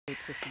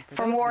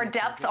For more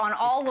depth on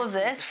all of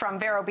this, from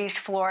Vero Beach,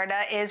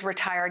 Florida, is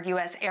retired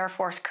U.S. Air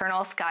Force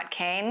Colonel Scott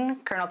Caine.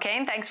 Colonel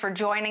Caine, thanks for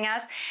joining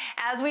us.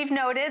 As we've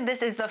noted,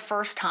 this is the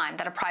first time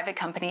that a private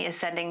company is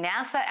sending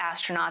NASA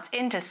astronauts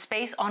into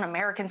space on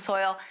American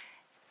soil.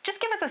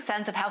 Just give us a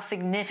sense of how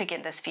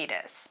significant this feat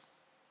is.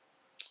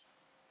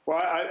 Well,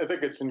 I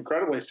think it's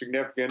incredibly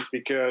significant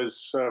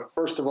because,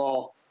 first of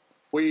all,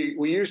 we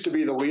used to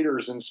be the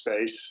leaders in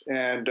space,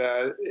 and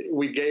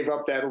we gave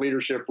up that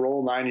leadership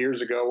role 9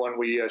 years ago when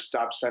we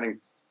stopped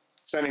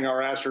sending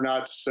our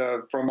astronauts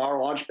from our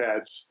launch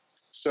pads.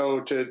 So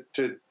to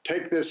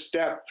take this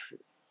step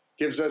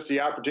gives us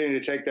the opportunity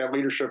to take that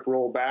leadership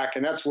role back,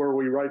 and that's where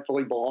we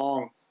rightfully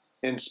belong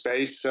in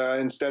space,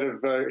 instead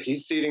of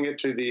ceding it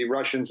to the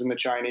Russians and the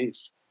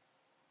Chinese.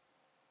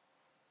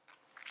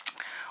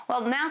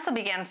 Well, NASA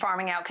began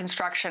farming out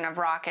construction of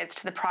rockets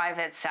to the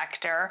private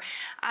sector.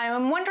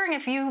 I'm wondering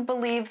if you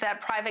believe that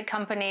private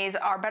companies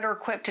are better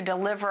equipped to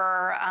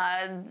deliver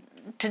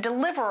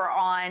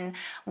on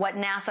what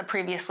NASA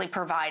previously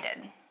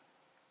provided.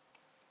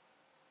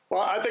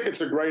 Well, I think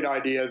it's a great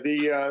idea.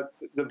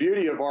 The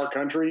beauty of our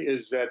country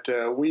is that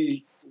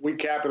we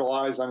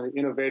capitalize on the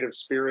innovative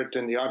spirit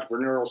and the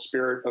entrepreneurial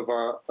spirit of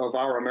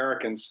our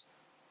Americans.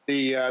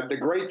 The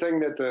great thing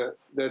that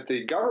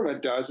the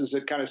government does is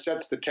it kind of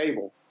sets the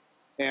table.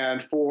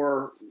 And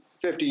for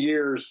 50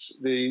 years,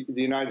 the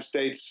United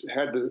States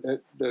had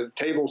the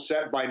table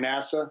set by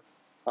NASA,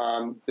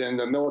 then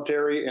the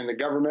military and the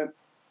government,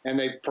 and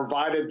they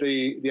provided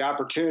the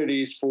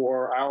opportunities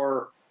for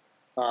our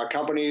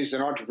companies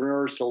and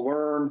entrepreneurs to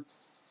learn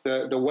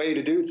the way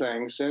to do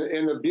things.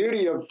 And the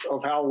beauty of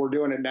how we're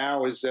doing it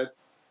now is that,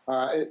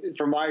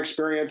 from my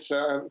experience,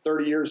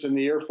 30 years in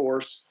the Air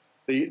Force,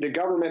 the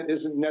government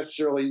isn't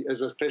necessarily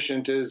as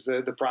efficient as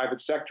the private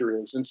sector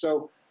is. And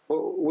so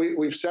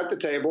we've set the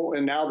table,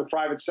 and now the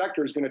private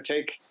sector is going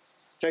to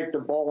take the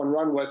ball and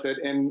run with it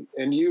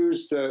and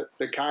use the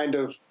kind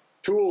of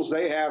tools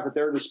they have at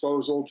their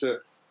disposal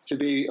to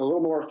be a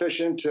little more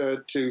efficient,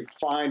 to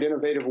find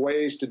innovative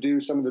ways to do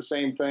some of the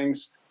same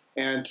things,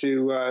 and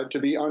to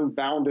be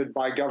unbounded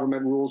by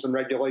government rules and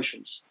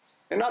regulations.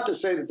 And not to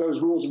say that those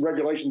rules and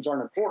regulations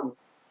aren't important.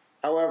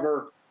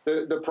 However,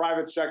 the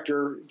private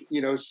sector,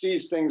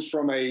 sees things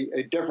from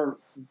a different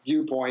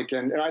viewpoint,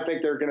 and I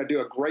think they're going to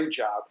do a great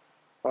job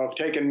of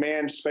taking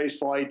manned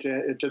spaceflight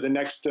to the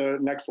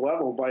next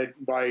level by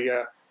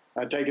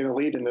taking the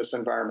lead in this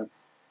environment.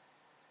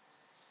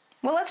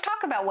 Well, let's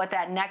talk about what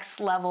that next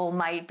level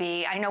might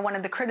be. I know one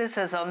of the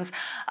criticisms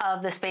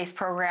of the space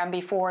program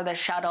before the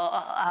shuttle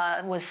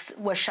was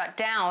shut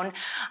down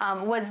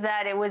was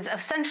that it was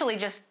essentially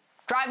just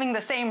driving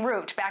the same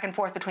route back and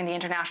forth between the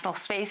International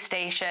Space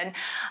Station.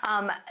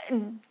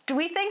 Do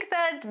we think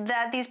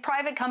that these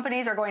private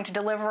companies are going to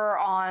deliver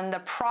on the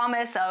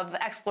promise of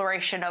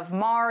exploration of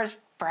Mars,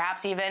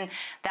 perhaps even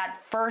that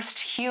first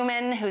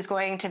human who's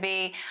going to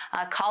be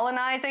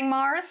colonizing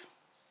Mars?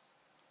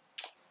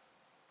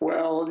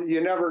 Well,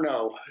 you never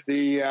know.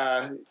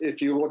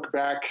 If you look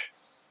back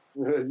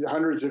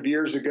hundreds of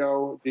years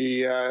ago,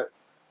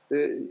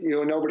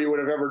 nobody would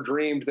have ever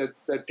dreamed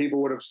that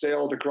people would have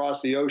sailed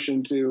across the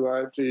ocean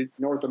to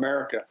North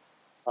America.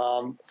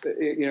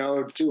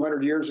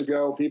 200 years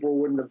ago, people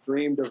wouldn't have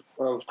dreamed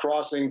of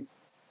crossing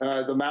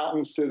the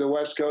mountains to the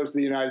west coast of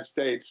the United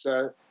States.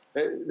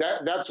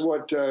 That's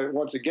what,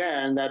 once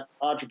again, that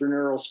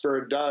entrepreneurial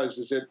spirit does,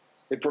 is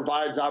it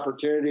provides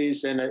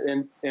opportunities,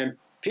 and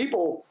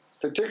people,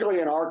 particularly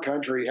in our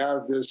country,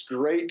 have this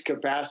great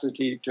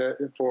capacity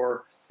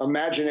for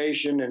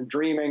imagination and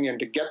dreaming and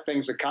to get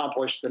things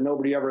accomplished that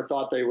nobody ever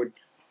thought they would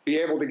be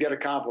able to get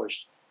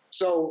accomplished.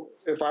 So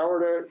if I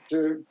were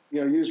to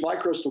use my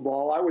crystal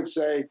ball, I would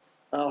say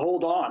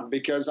hold on,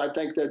 because I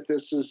think that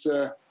this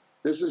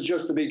is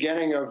just the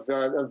beginning of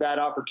that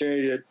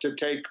opportunity to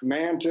take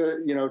man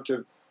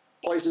to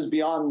places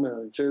beyond the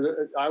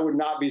moon. I would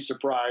not be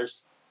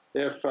surprised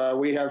if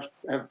we have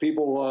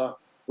people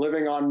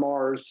living on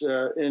Mars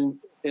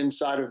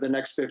inside of the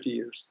next 50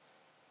 years.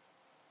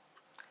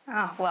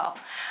 Oh, well,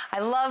 I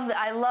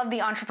love the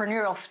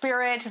entrepreneurial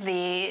spirit,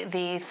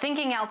 the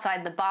thinking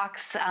outside the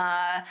box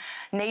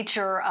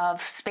nature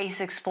of space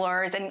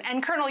explorers.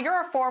 And Colonel,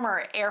 you're a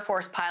former Air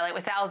Force pilot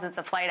with thousands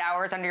of flight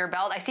hours under your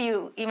belt. I see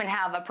you even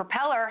have a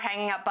propeller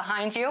hanging up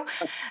behind you.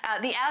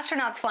 The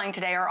astronauts flying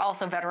today are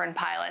also veteran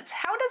pilots.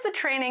 How does the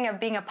training of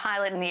being a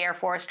pilot in the Air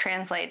Force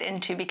translate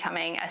into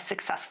becoming a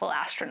successful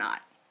astronaut?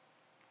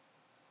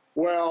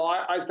 Well,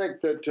 I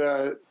think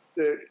that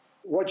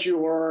what you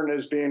learn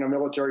as being a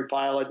military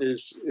pilot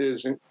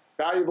is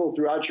valuable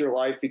throughout your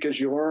life, because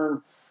you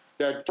learn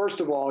that, first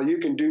of all, you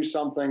can do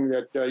something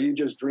that you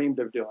just dreamed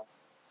of doing.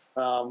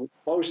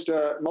 Most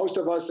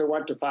of us that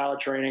went to pilot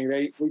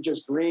training, we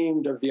just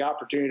dreamed of the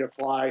opportunity to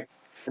fly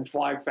and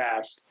fly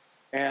fast.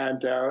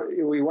 And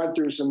we went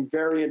through some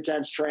very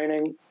intense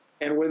training,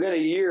 and within a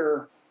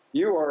year,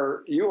 you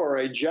are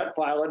a jet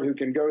pilot who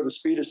can go to the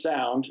speed of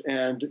sound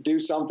and do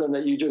something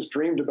that you just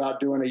dreamed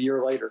about doing a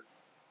year later.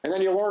 And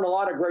then you learn a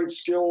lot of great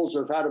skills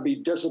of how to be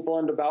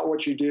disciplined about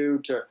what you do,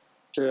 to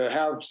to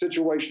have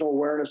situational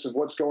awareness of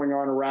what's going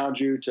on around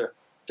you, to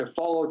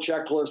follow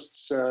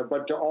checklists,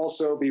 but to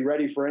also be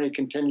ready for any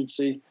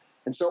contingency.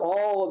 And so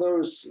all of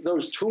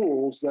those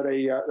tools that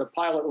the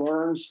pilot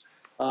learns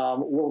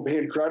will be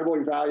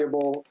incredibly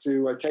valuable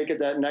to take it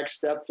that next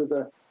step to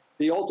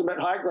the ultimate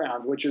high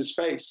ground, which is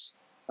space,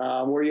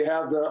 where you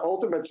have the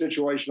ultimate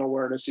situational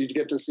awareness. You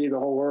get to see the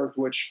whole Earth,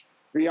 which,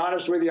 to be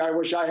honest with you, I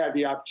wish I had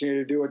the opportunity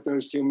to do what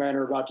those two men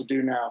are about to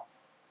do now.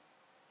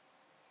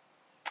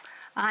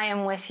 I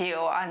am with you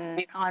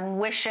on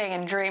wishing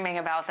and dreaming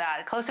about that.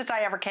 The closest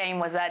I ever came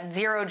was that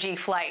zero-G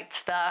flight,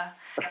 the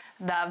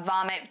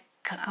vomit.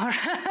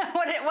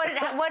 What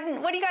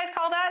do you guys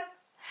call that?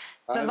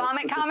 The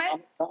vomit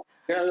comet?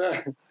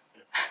 Yeah.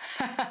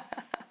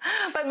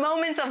 But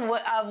moments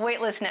of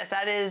weightlessness,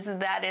 that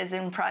is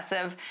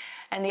impressive.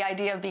 And the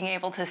idea of being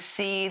able to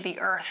see the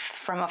Earth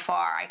from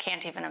afar, I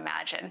can't even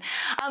imagine.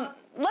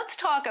 Let's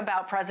talk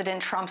about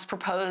President Trump's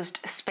proposed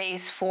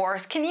Space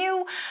Force. Can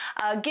you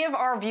give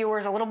our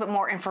viewers a little bit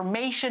more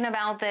information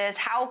about this?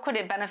 How could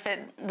it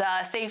benefit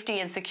the safety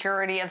and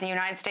security of the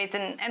United States?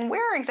 And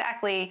where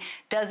exactly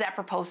does that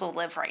proposal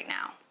live right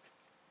now?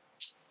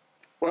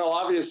 Well,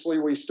 obviously,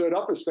 we stood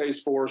up a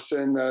Space Force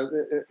in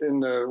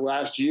the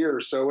last year,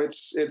 so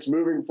it's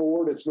moving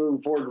forward. It's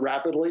moving forward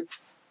rapidly.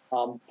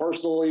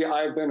 Personally,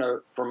 I've been a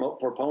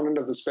proponent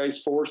of the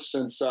Space Force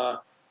since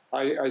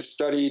I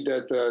studied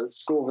at the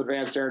School of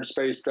Advanced Air and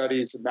Space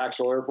Studies at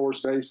Maxwell Air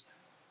Force Base.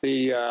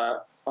 I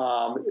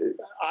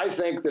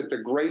think that the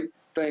great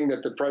thing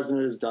that the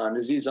president has done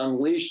is he's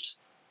unleashed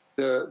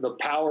the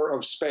power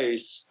of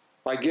space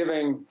by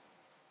giving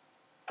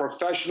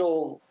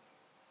professional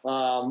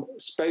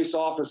space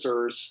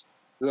officers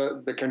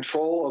the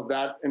control of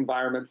that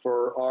environment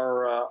for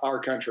our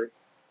country.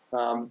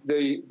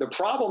 The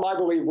problem I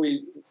believe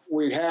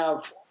we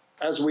have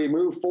as we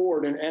move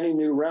forward in any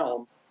new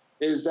realm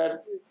is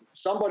that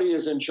somebody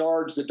is in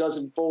charge that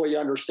doesn't fully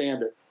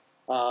understand it.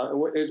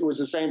 It was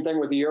the same thing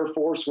with the Air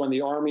Force when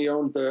the Army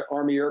owned the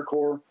Army Air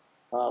Corps.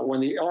 When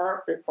the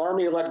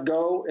Army let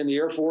go and the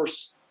Air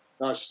Force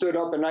stood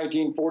up in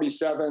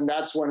 1947,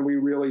 that's when we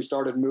really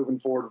started moving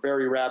forward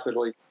very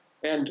rapidly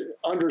and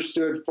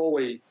understood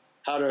fully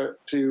how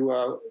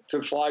to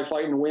fly,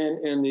 fight, and win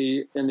in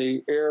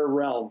the air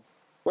realm.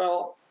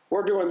 Well,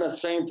 we're doing the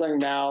same thing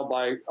now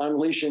by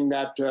unleashing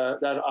that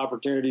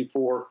opportunity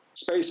for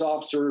space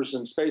officers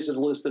and space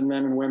enlisted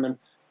men and women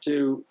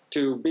to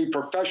be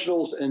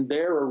professionals in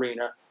their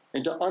arena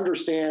and to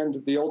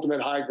understand the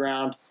ultimate high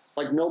ground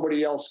like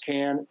nobody else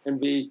can and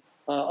be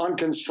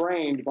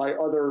unconstrained by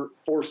other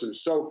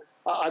forces. So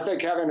I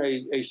think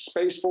having a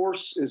Space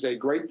Force is a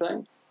great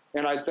thing.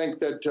 And I think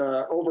that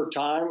over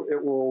time,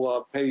 it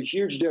will pay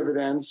huge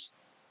dividends,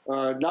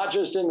 not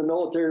just in the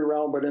military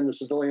realm, but in the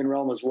civilian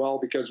realm as well,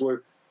 because we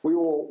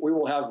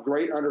will have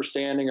great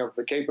understanding of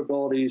the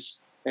capabilities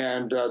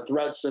and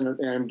threats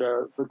and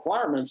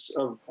requirements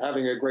of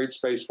having a great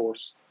Space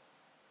Force.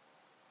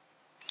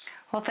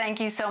 Well, thank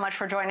you so much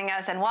for joining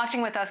us and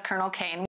watching with us, Colonel Caine.